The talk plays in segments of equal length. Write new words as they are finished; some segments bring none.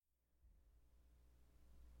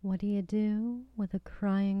What do you do with a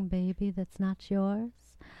crying baby that's not yours?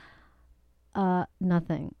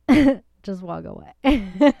 Nothing. Just walk away.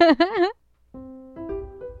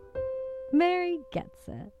 Mary gets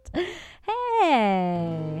it.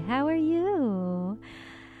 Hey, how are you?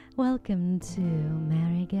 Welcome to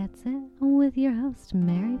Mary Gets It with your host,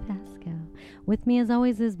 Mary Pasco. With me, as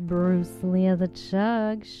always, is Bruce Leah the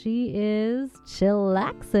Chug. She is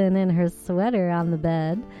chillaxing in her sweater on the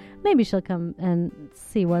bed. Maybe she'll come and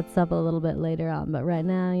see what's up a little bit later on. But right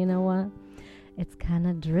now, you know what? It's kind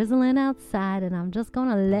of drizzling outside, and I'm just going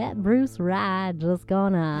to let Bruce ride. Just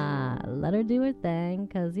going to let her do her thing,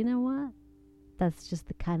 because you know what? That's just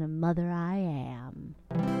the kind of mother I am.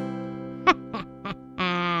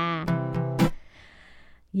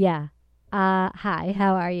 Yeah. Hi,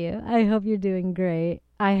 how are you? I hope you're doing great.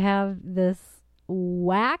 I have this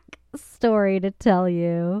whack story to tell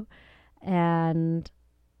you, and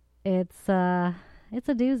it's a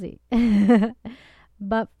doozy.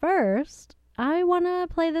 But first, I want to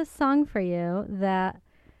play this song for you that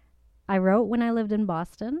I wrote when I lived in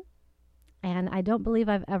Boston, and I don't believe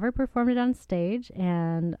I've ever performed it on stage,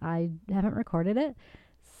 and I haven't recorded it.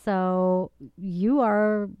 So you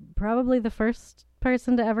are probably the first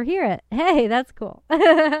person to ever hear it. Hey, that's cool.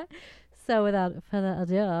 So without further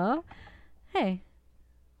ado, hey,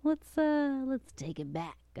 let's take it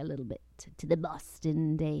back a little bit to the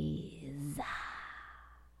Boston days.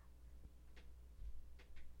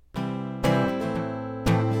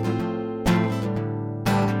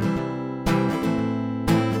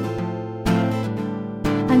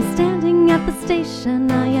 I'm standing at the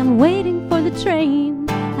station, I am waiting for the train.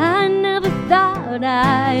 I never thought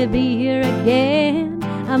I'd be here again.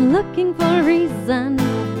 I'm looking for a reason,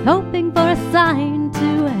 hoping for a sign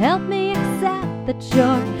to help me accept that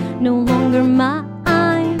you're no longer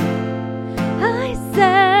mine. I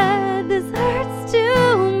said, this hurts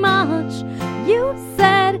too much. You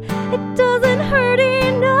said, it doesn't hurt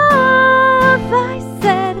enough. I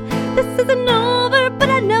said, this isn't over, but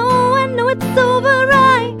I know it's over.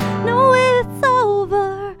 I know it's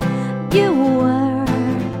over. You were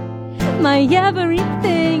my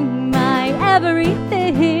everything,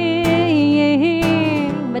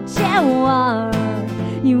 but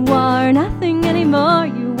you are nothing anymore.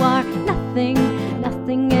 You are nothing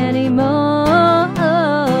anymore.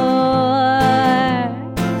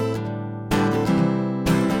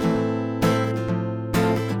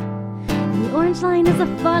 The orange line is a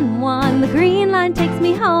fun one. The green line takes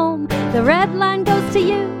me home. The red line goes to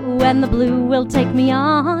you, and the blue will take me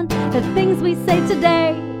on. The things we say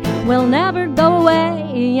today will never go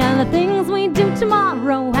away, and the things we do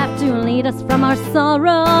tomorrow have to lead us from our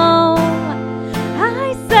sorrow.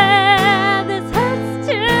 I said, this hurts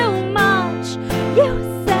too much. You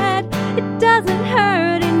said, it doesn't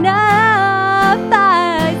hurt enough.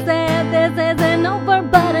 I said, this isn't over,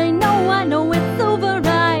 but I know it's over.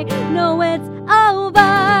 I know it's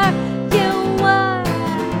over. You were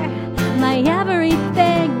my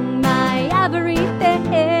everything,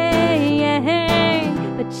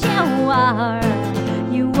 but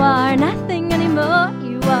you are nothing anymore.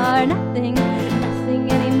 You are nothing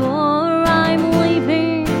anymore. I'm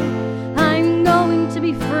leaving. I'm going to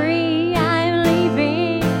be free. I'm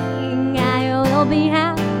leaving. I will be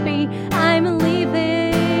happy. I'm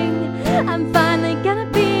leaving. I'm finally gonna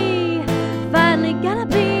be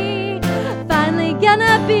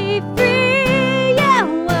free. You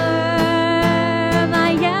were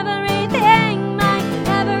my everything,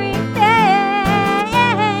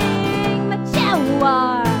 but you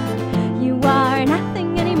are nothing anymore. You are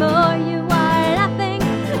nothing anymore. You were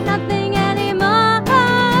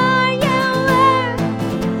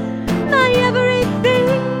my everything,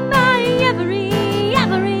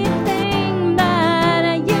 everything,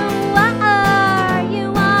 but you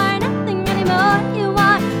are nothing anymore. You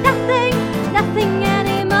are nothing anymore.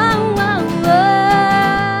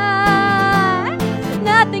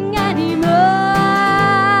 Nothing anymore.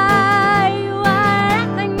 You are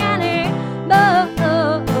nothing anymore.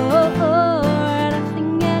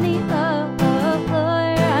 Nothing anymore.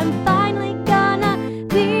 I'm finally gonna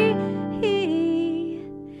be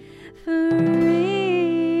free.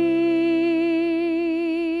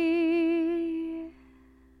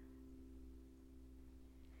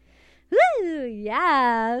 Woo!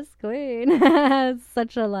 Yes, queen. It's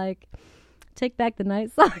such a take back the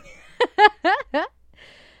night song.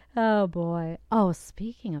 Oh boy. Oh,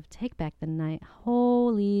 speaking of take back the night,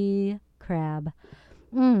 holy crab.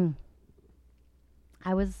 I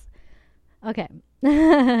was okay.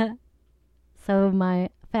 So my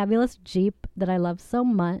fabulous Jeep that I love so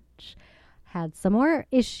much had some more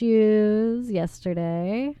issues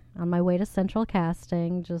yesterday on my way to Central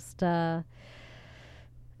Casting. It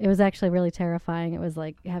was actually really terrifying. It was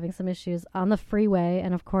like having some issues on the freeway.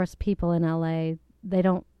 And of course, people in LA, they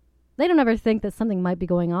don't ever think that something might be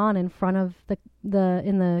going on in front of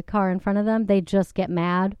in the car in front of them. They just get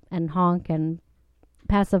mad and honk and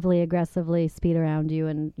passively aggressively speed around you,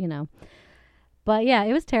 and But yeah,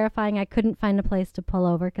 it was terrifying. I couldn't find a place to pull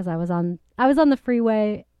over because I was on the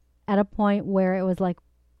freeway at a point where it was like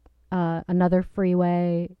another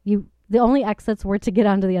freeway. The only exits were to get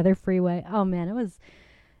onto the other freeway. Oh man, it was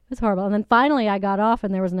horrible. And then finally I got off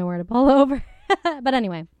and there was nowhere to pull over. But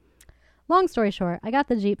anyway, long story short, I got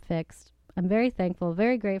the Jeep fixed. I'm very thankful,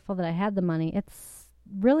 very grateful that I had the money. It's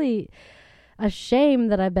really a shame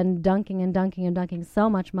that I've been dunking so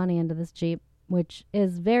much money into this Jeep, which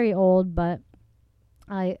is very old, but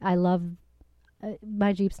I love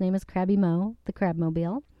my Jeep's name is Krabby Mo, the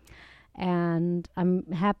Crabmobile. And I'm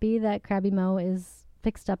happy that Krabby Mo is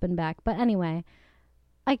fixed up and back. But anyway,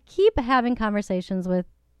 I keep having conversations with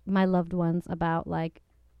my loved ones about, like,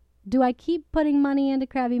 do I keep putting money into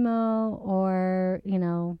Krabby Mo, or,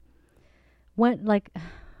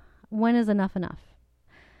 when is enough enough?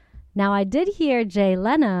 Now, I did hear Jay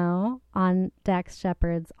Leno on Dax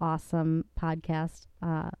Shepard's awesome podcast,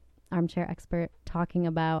 Armchair Expert, talking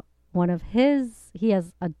about he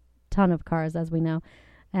has a ton of cars, as we know,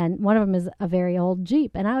 and one of them is a very old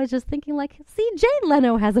Jeep. And I was just thinking, like, see, Jay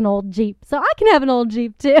Leno has an old Jeep, so I can have an old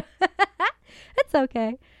Jeep too. It's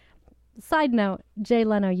okay. Side note, Jay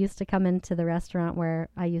Leno used to come into the restaurant where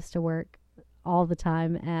I used to work all the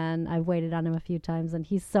time, and I've waited on him a few times, and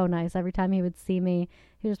he's so nice. Every time he would see me,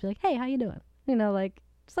 he would just be like, hey, how you doing? Like,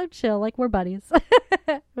 so chill, like we're buddies.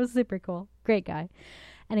 It was super cool. Great guy.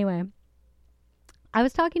 Anyway, I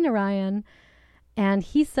was talking to Ryan, and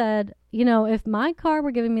he said, if my car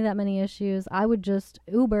were giving me that many issues, I would just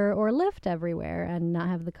Uber or Lyft everywhere and not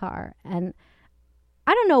have the car. And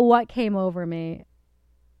I don't know what came over me.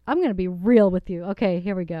 I'm going to be real with you. Okay,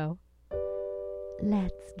 here we go.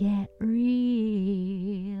 Let's get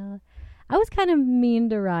real. I was kind of mean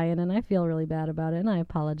to Ryan, and I feel really bad about it, and I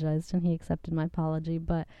apologized, and he accepted my apology.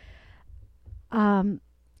 But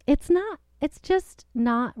it's just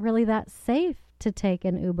not really that safe to take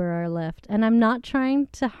an Uber or Lyft. And I'm not trying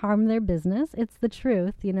to harm their business. It's the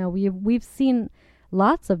truth. We've seen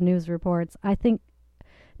lots of news reports. I think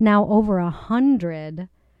now over 100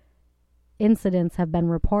 incidents have been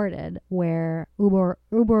reported where Uber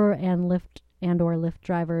and Lyft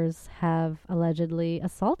drivers have allegedly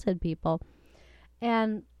assaulted people.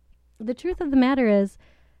 And the truth of the matter is,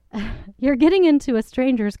 you're getting into a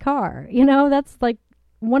stranger's car. That's like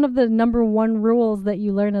one of the number one rules that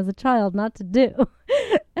you learn as a child not to do.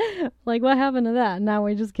 Like, what happened to that? Now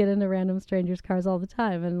we just get into random strangers' cars all the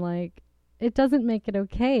time. And, like, it doesn't make it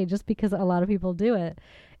okay just because a lot of people do it.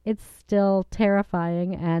 It's still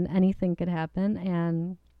terrifying, and anything could happen.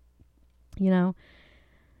 And,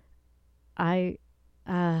 I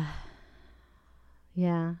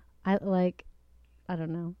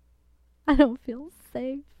don't know. I don't feel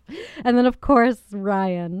safe. And then, of course,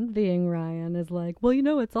 Ryan, being Ryan, is like, well,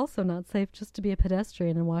 it's also not safe just to be a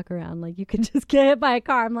pedestrian and walk around. Like, you could just get hit by a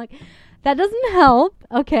car. I'm like, that doesn't help.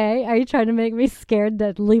 Okay. Are you trying to make me scared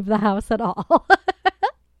to leave the house at all?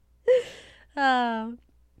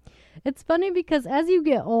 It's funny because as you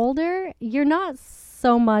get older, you're not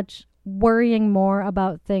so much worrying more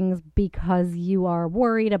about things because you are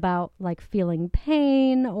worried about, like, feeling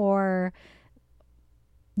pain or,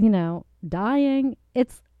 dying.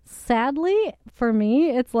 It's sadly, for me,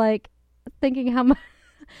 it's like thinking how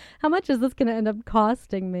much is this going to end up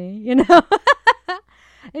costing me,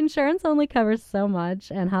 Insurance only covers so much,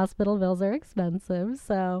 and hospital bills are expensive.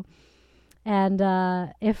 So, and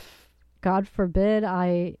if, God forbid,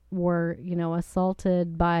 I were,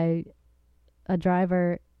 assaulted by a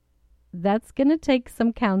driver, that's going to take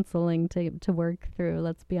some counseling to work through.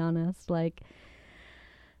 Let's be honest. Like,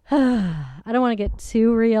 I don't want to get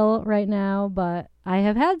too real right now, but I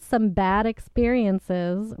have had some bad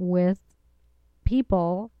experiences with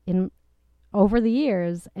people over the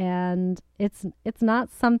years, and it's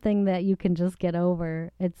not something that you can just get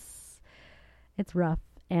over. It's rough,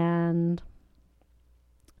 and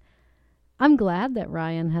I'm glad that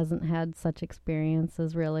Ryan hasn't had such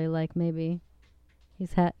experiences, really. Like, maybe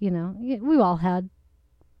he's had, we've all had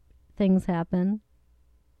things happen,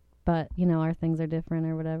 but, our things are different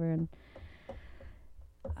or whatever. And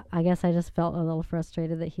I guess I just felt a little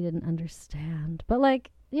frustrated that he didn't understand. But, like,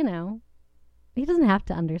 he doesn't have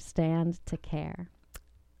to understand to care.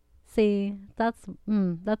 See, that's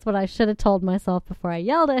what I should have told myself before I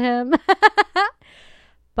yelled at him.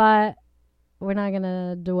 But we're not going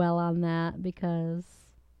to dwell on that because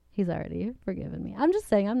he's already forgiven me. I'm just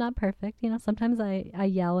saying I'm not perfect. You know, sometimes I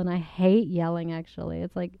yell, and I hate yelling, actually.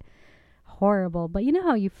 It's like horrible. But you know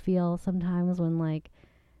how you feel sometimes when like,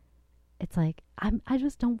 it's like, I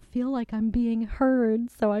just don't feel like I'm being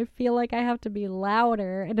heard. So I feel like I have to be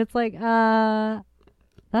louder. And it's like,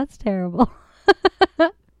 that's terrible.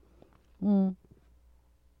 Mm.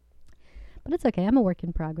 But it's okay. I'm a work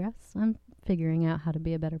in progress. I'm figuring out how to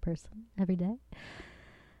be a better person every day.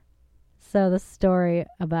 So the story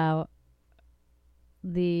about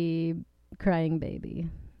the crying baby.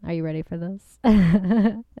 Are you ready for this?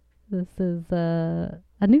 This is a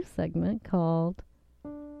new segment called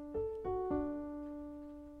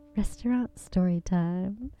Restaurant Story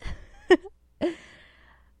Time.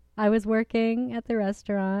 I was working at the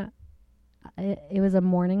restaurant. It was a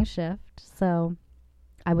morning shift, so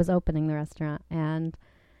I was opening the restaurant. And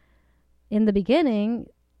in the beginning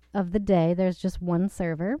of the day, there's just one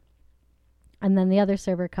server, and then the other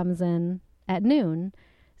server comes in at noon.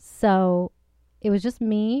 So it was just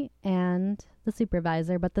me and the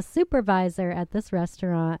supervisor, but the supervisor at this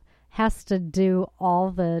restaurant has to do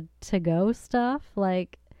all the to-go stuff.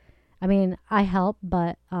 Like, I mean, I help,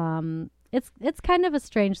 but it's kind of a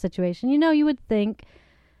strange situation. You know, you would think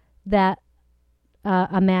that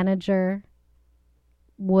a manager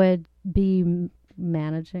would be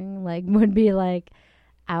managing, like, would be like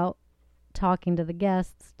out talking to the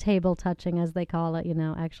guests, table touching, as they call it, you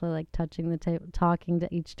know, actually like touching the table, talking to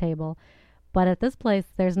each table. But at this place,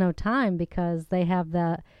 there's no time because they have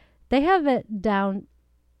it down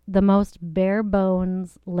the most bare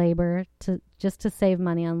bones labor to save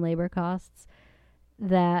money on labor costs,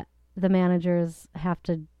 that the managers have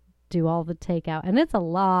to do all the takeout. And it's a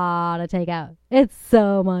lot of takeout. It's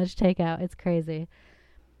so much takeout. It's crazy.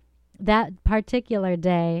 That particular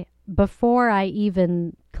day, before I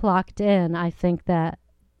even clocked in, I think that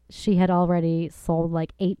she had already sold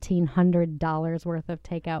like $1,800 worth of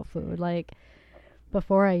takeout food, like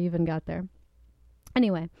before I even got there.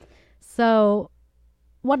 Anyway, so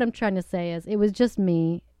what I'm trying to say is it was just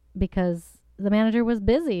me because the manager was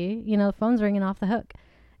busy. You know, the phone's ringing off the hook.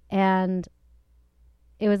 And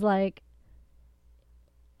it was like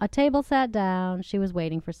a table sat down. She was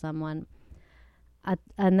waiting for someone.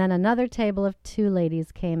 And then another table of two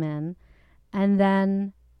ladies came in. And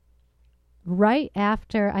then right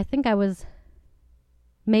after, I think I was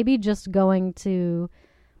maybe just going to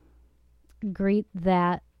greet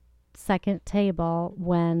that second table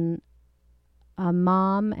when a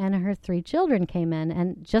mom and her 3 children came in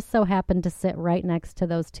and just so happened to sit right next to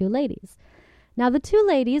those two ladies. Now, the two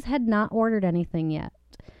ladies had not ordered anything yet.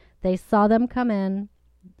 They saw them come in,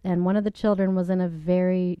 and one of the children was in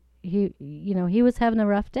a he was having a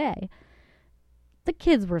rough day. The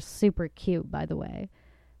kids were super cute, by the way.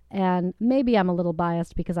 And maybe I'm a little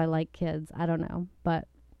biased because I like kids. I don't know. But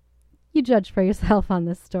you judge for yourself on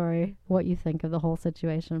this story, what you think of the whole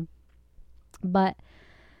situation. But,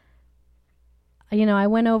 you know, I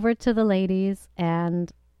went over to the ladies,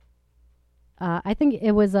 and I think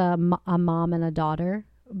it was a mom and a daughter,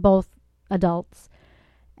 both adults.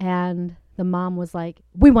 And the mom was like,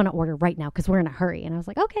 "We want to order right now because we're in a hurry." And I was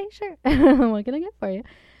like, "Okay, sure." What can I get for you?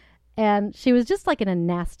 And she was just like in a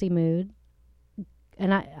nasty mood.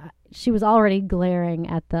 And she was already glaring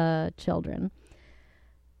at the children.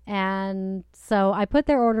 And so I put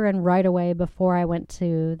their order in right away before I went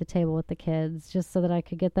to the table with the kids, just so that I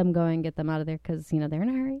could get them going, get them out of there because, you know, they're in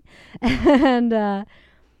a hurry. And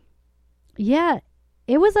yeah,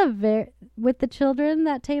 it was with the children,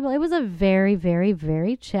 that table, it was a very, very,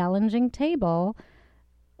 very challenging table,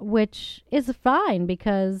 which is fine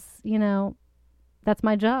because, you know, that's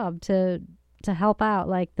my job to help out.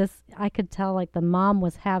 Like this, I could tell like the mom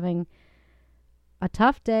was having a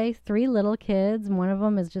tough day, 3 little kids, and one of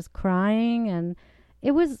them is just crying. And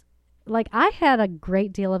it was like, I had a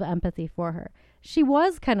great deal of empathy for her. She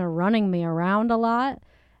was kind of running me around a lot,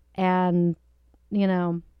 and, you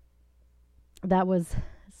know, that was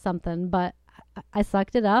something, but I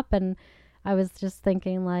sucked it up, and I was just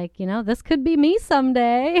thinking like, you know, this could be me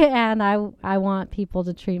someday, and I want people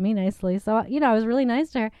to treat me nicely. So, you know, I was really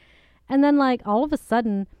nice to her. And then like all of a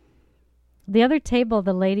sudden, the other table,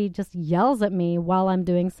 the lady just yells at me while I'm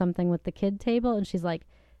doing something with the kid table, and she's like,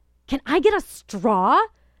 "Can I get a straw?"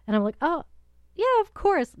 And I'm like, "Oh, yeah, of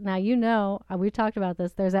course." Now, you know, we've talked about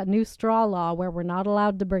this. There's that new straw law where we're not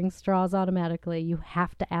allowed to bring straws automatically. You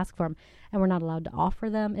have to ask for them, and we're not allowed to offer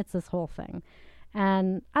them. It's this whole thing.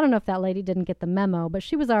 And I don't know if that lady didn't get the memo, but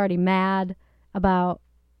she was already mad about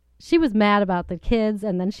the kids,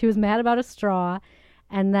 and then she was mad about a straw.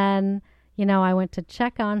 And then, you know, I went to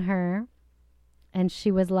check on her, and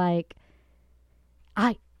she was like,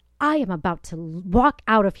 I I am about to walk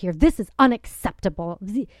out of here. This is unacceptable.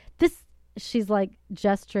 This she's like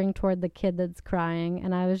gesturing toward the kid that's crying,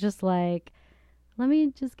 and I was just like, let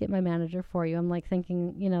me just get my manager for you. I'm like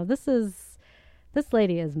thinking, this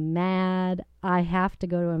lady is mad. I have to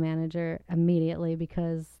go to a manager immediately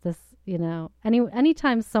because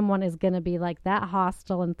anytime someone is going to be like that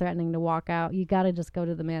hostile and threatening to walk out, you got to just go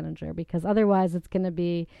to the manager because otherwise it's going to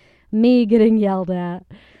be me getting yelled at.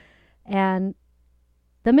 And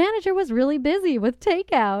the manager was really busy with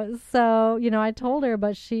takeout. So, I told her,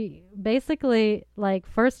 but she basically, like,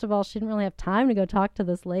 first of all, she didn't really have time to go talk to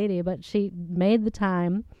this lady, but she made the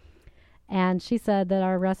time. And she said that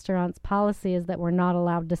our restaurant's policy is that we're not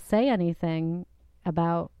allowed to say anything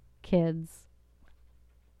about kids.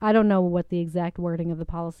 I don't know what the exact wording of the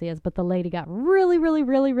policy is, but the lady got really, really,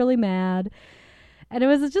 really, really mad. And it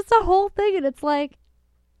was just a whole thing. And it's like,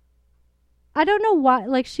 I don't know why,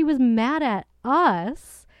 like, she was mad at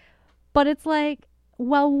us, but it's like,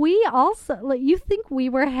 well, we also, like, you think we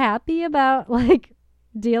were happy about, like,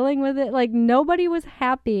 dealing with it? Like, nobody was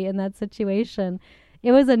happy in that situation.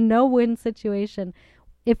 It was a no-win situation.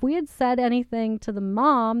 If we had said anything to the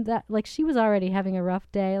mom that, like, she was already having a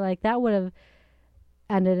rough day, like, that would have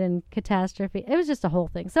ended in catastrophe. It was just a whole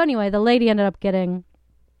thing. So anyway, the lady ended up getting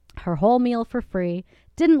her whole meal for free.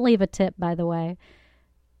 Didn't leave a tip, by the way.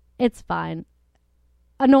 It's fine.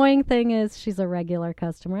 Annoying thing is she's a regular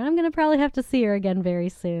customer. I'm going to probably have to see her again very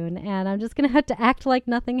soon. And I'm just going to have to act like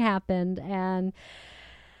nothing happened. And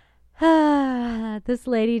this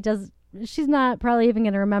lady she's not probably even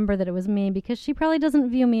going to remember that it was me because she probably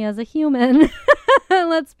doesn't view me as a human.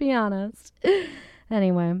 Let's be honest.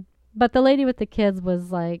 Anyway, but the lady with the kids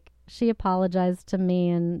was like, she apologized to me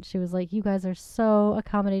and she was like, you guys are so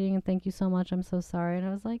accommodating and thank you so much. I'm so sorry. And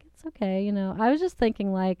I was like, it's okay. I was just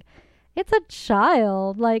thinking, like, it's a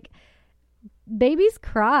child. Like, babies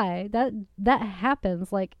cry. That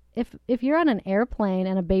happens. Like, if you're on an airplane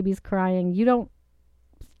and a baby's crying, you don't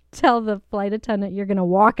tell the flight attendant you're going to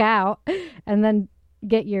walk out and then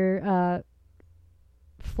get your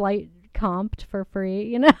flight comped for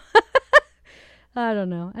free, I don't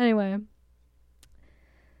know. Anyway,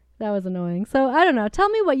 that was annoying. So, I don't know. Tell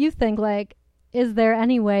me what you think. Like, is there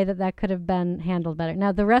any way that could have been handled better?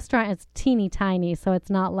 Now, the restaurant is teeny tiny, so it's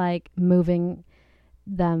not like moving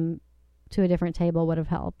them to a different table would have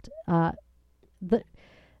helped.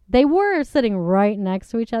 They were sitting right next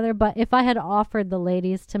to each other, but if I had offered the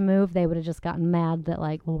ladies to move, they would have just gotten mad that,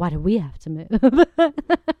 like, well, why do we have to move?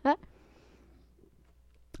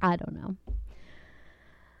 I don't know.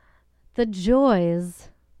 The joys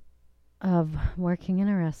of working in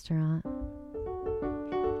a restaurant.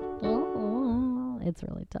 It's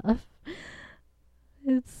really tough.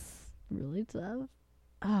 It's really tough.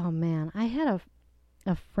 Oh, man. I had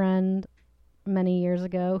a friend many years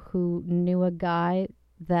ago who knew a guy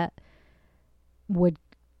that would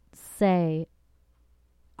say,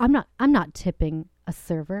 I'm not tipping a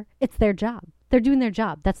server. It's their job. They're doing their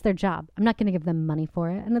job. That's their job. I'm not going to give them money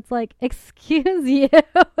for it. And it's like, excuse you.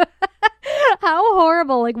 How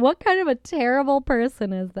horrible. Like, what kind of a terrible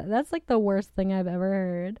person is that? That's like the worst thing I've ever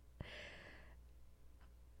heard.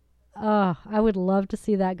 Oh, I would love to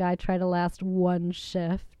see that guy try to last one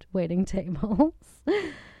shift waiting tables.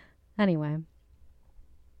 Anyway,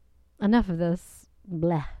 enough of this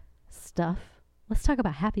bleh stuff. Let's talk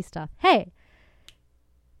about happy stuff. Hey,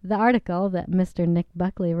 the article that Mr. Nick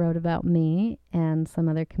Buckley wrote about me and some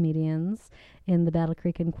other comedians in the Battle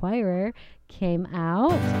Creek Inquirer came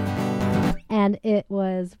out, and it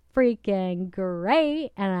was freaking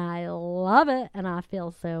great, and I love it, and I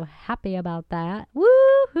feel so happy about that.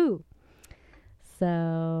 Woohoo!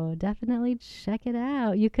 So definitely check it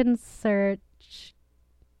out. You can search,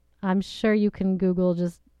 I'm sure you can Google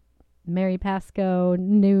just Mary Pascoe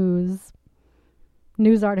news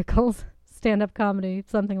articles, stand-up comedy,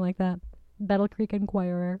 something like that. Battle Creek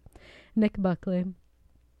Inquirer, Nick Buckley.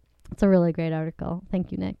 It's a really great article.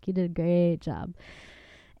 Thank you, Nick. You did a great job.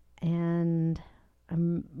 And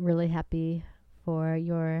I'm really happy for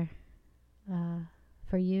you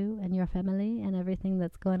and your family and everything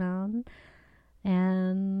that's going on.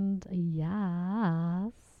 And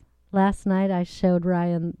yes, last night I showed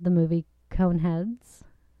Ryan the movie Coneheads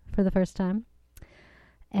for the first time.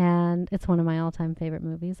 And it's one of my all-time favorite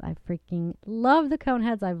movies. I freaking love the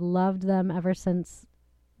Coneheads. I've loved them ever since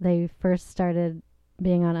they first started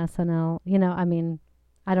being on SNL. I mean,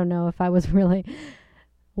 I don't know if I was really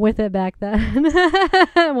with it back then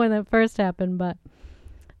when it first happened, but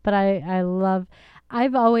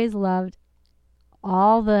I've always loved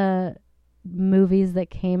all the movies that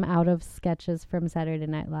came out of sketches from Saturday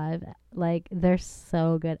Night Live. Like, they're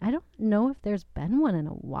so good. I don't know if there's been one in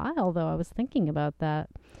a while, though. I was thinking about that.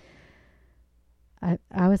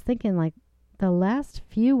 I was thinking, like, the last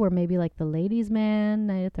few were maybe like The Ladies' Man,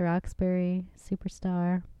 Night at the Roxbury,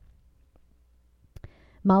 Superstar.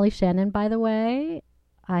 Molly Shannon, by the way,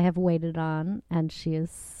 I have waited on, and she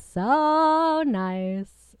is so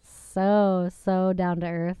nice. So down to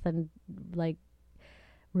earth and, like,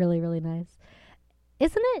 really, really nice.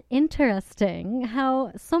 Isn't it interesting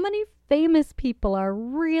how so many famous people are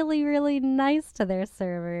really, really nice to their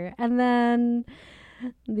server, and then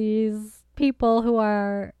these people who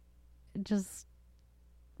are just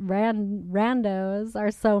randos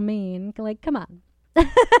are so mean? Like, come on.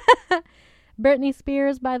 Britney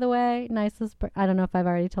Spears, by the way, I don't know if I've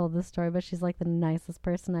already told this story, but she's like the nicest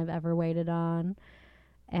person I've ever waited on.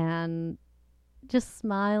 And just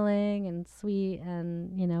smiling and sweet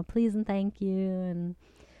and, please and thank you. And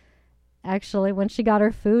actually, when she got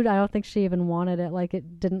her food, I don't think she even wanted it. Like,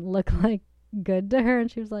 it didn't look like good to her.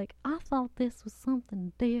 And she was like, I thought this was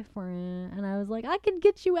something different. And I was like, I can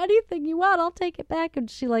get you anything you want. I'll take it back. And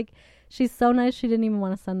she's so nice. She didn't even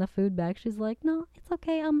want to send the food back. She's like, no, it's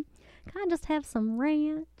okay. Can I just have some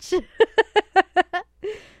ranch?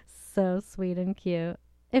 So sweet and cute.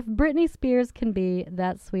 If Britney Spears can be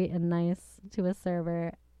that sweet and nice to a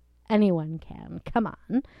server, anyone can. Come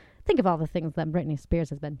on. Think of all the things that Britney Spears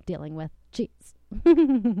has been dealing with. Jeez.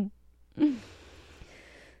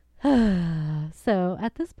 So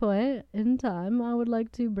at this point in time, I would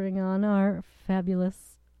like to bring on our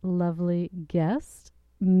fabulous, lovely guest,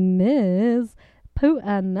 Ms.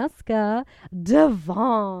 Puttanesca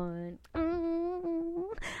Devon.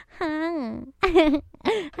 Hi.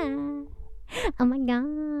 Oh my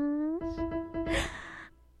gosh.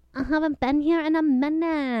 I haven't been here in a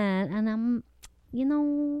minute. And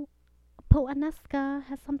Puttanesca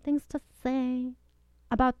has some things to say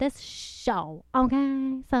about this show.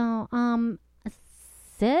 Okay? So,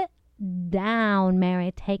 sit down,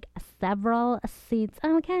 Mary. Take several seats.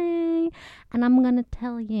 Okay? And I'm going to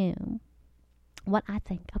tell you what I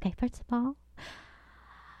think. Okay, first of all,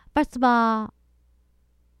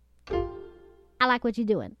 I like what you're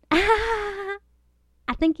doing.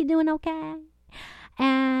 I think you're doing okay.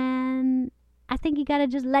 And I think you gotta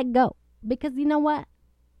just let go. Because you know what?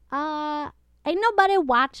 Ain't nobody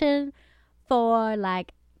watching for,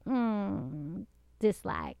 like, this,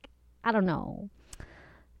 like, I don't know,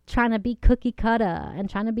 trying to be cookie cutter and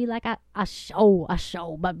trying to be like a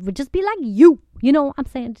show. But just be like you. You know what I'm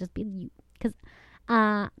saying? Just be you. Because,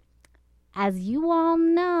 as you all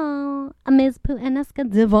know, Ms. Puttanesca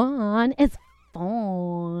Devon is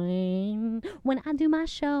fine when I do my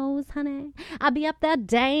shows, honey. I'll be up there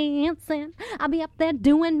dancing. I'll be up there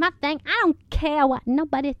doing my thing. I don't care what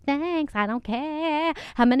nobody thinks. I don't care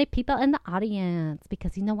how many people in the audience.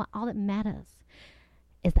 Because you know what? All that matters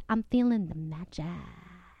is that I'm feeling the magic.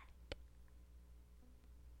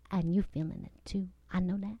 And you feeling it too. I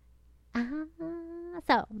know that.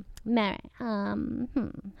 So, Mary,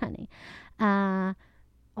 honey,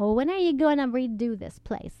 when are you going to redo this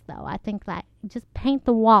place, though? I think, like, just paint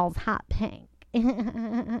the walls hot pink.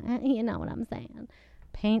 You know what I'm saying?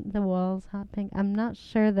 Paint the walls hot pink. I'm not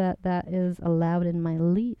sure that is allowed in my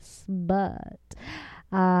lease, but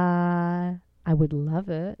I would love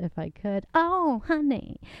it if I could. Oh,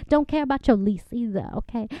 honey, don't care about your lease either,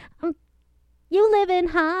 okay? You live in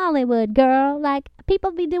Hollywood, girl. Like,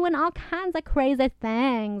 people be doing all kinds of crazy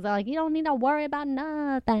things. Like, you don't need to worry about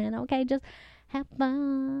nothing, okay? Just have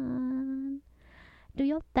fun. Do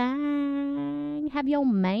your thing. Have your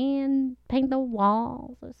man paint the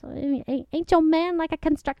walls or so. Ain't your man like a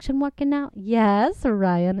construction working out? Yes,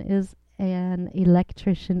 Ryan is an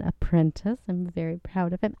electrician apprentice. I'm very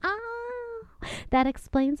proud of him. That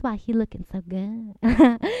explains why he looking so good.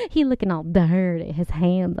 He looking all dirty. His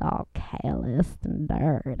hands all calloused and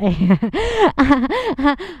dirty.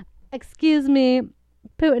 Excuse me,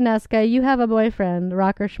 Puttanesca, you have a boyfriend,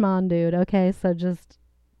 Rocker Schmon dude, okay? So just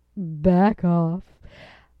back off.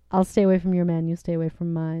 I'll stay away from your man. You stay away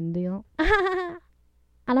from mine, deal? I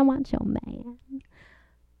don't want your man.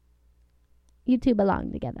 You two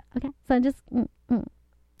belong together, okay? So just...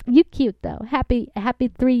 You cute, though. Happy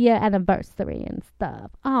 3-year anniversary and stuff.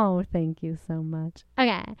 Oh, thank you so much.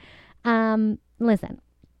 Okay. Listen.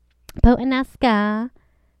 Puttanesca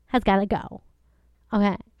has got to go.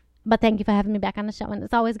 Okay. But thank you for having me back on the show, and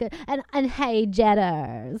it's always good. And hey,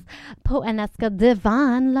 Jetters. Puttanesca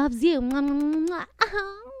Devon loves you.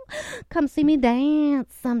 Come see me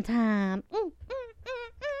dance sometime.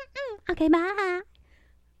 Okay, bye.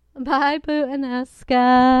 Bye,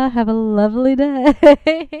 Puttanesca. Have a lovely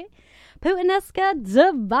day. Puttanesca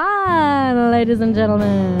Divine, ladies and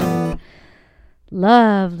gentlemen.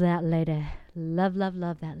 Love that lady. Love, love,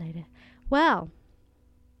 love that lady. Well,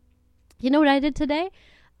 you know what I did today?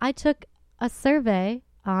 I took a survey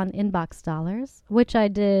on Inbox Dollars, which I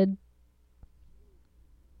did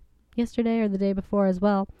yesterday or the day before as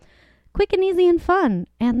well. Quick and easy and fun.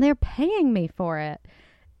 And they're paying me for it.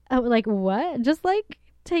 Like, what? Just like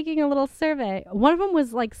taking a little survey. One of them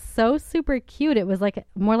was like so super cute. It was like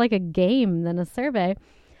more like a game than a survey.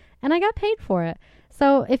 And I got paid for it.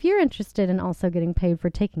 So if you're interested in also getting paid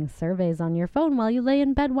for taking surveys on your phone while you lay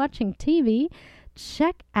in bed watching TV,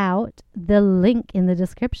 check out the link in the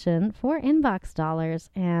description for Inbox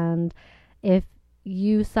Dollars. And if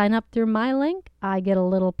you sign up through my link, I get a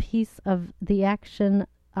little piece of the action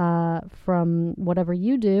from whatever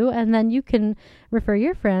you do, and then you can refer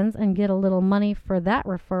your friends and get a little money for that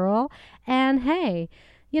referral. And hey,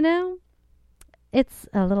 you know, it's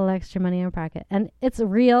a little extra money in your pocket, and it's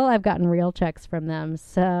real. I've gotten real checks from them,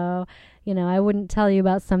 so you know, I wouldn't tell you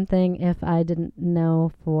about something if I didn't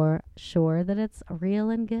know for sure that it's real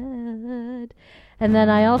and good. And then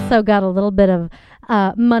I also got a little bit of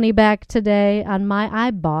money back today on my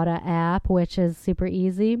Ibotta app, which is super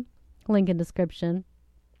easy. Link in description.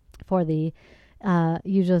 For the,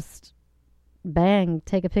 you just bang,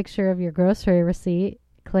 take a picture of your grocery receipt,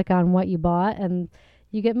 click on what you bought, and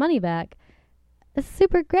you get money back. It's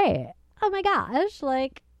super great. Oh my gosh,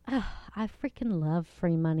 like, I freaking love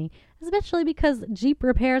free money, especially because Jeep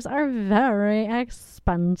repairs are very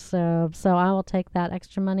expensive. So I will take that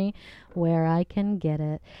extra money where I can get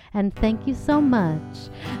it. And thank you so much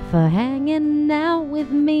for hanging out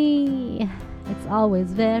with me. It's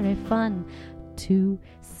always very fun to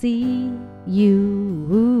see you,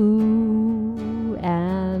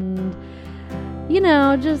 and you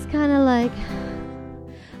know, just kind of like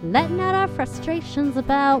letting out our frustrations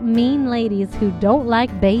about mean ladies who don't like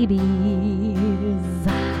babies.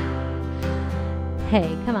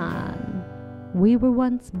 Hey, come on, we were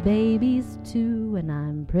once babies too, and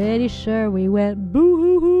I'm pretty sure we went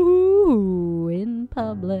boo in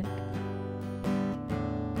public.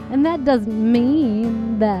 And that doesn't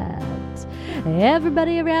mean that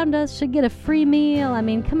everybody around us should get a free meal. I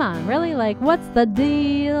mean, come on, really? Like, what's the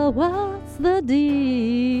deal? What's the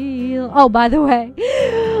deal? Oh, by the way,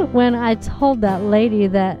 when I told that lady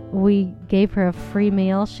that we gave her a free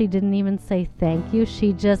meal, she didn't even say thank you.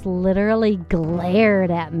 She just literally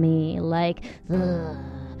glared at me like, ugh.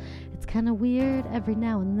 Kind of weird every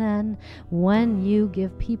now and then when you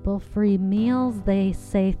give people free meals. They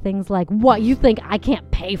say things like, what, you think I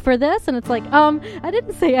can't pay for this? And it's like, I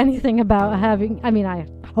didn't say anything about having, I mean, I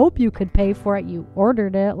hope you could pay for it. You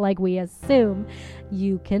ordered it. Like, we assume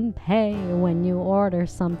you can pay when you order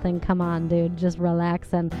something. Come on, dude, just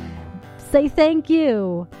relax and say thank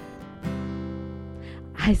you.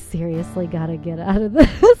 I seriously gotta get out of this.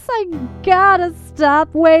 I gotta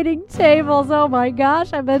stop waiting tables. Oh my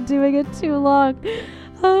gosh, I've been doing it too long.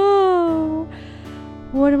 Oh,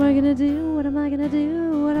 what am I gonna do? What am I gonna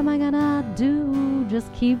do? What am I gonna do?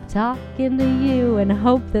 Just keep talking to you and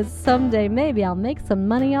hope that someday maybe I'll make some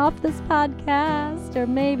money off this podcast, or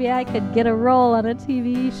maybe I could get a role on a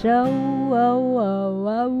TV show.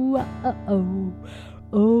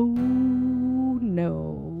 Oh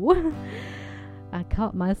no. I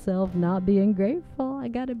caught myself not being grateful. I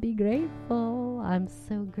gotta be grateful. I'm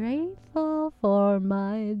so grateful for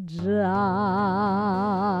my job.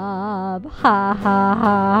 Ha ha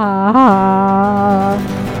ha ha.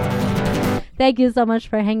 Thank you so much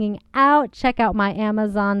for hanging out. Check out my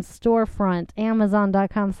Amazon storefront,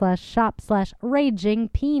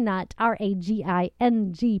 amazon.com/shop/ragingpeanut,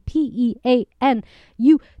 RAGINGPEANUT.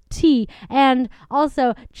 And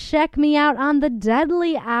also check me out on The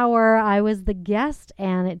Deadly Hour. I was the guest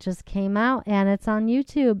and it just came out and it's on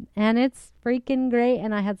YouTube and it's freaking great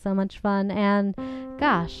and I had so much fun. And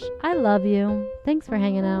gosh, I love you. Thanks for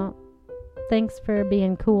hanging out. Thanks for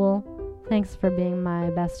being cool. Thanks for being my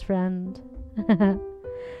best friend.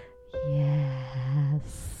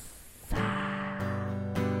 Yes.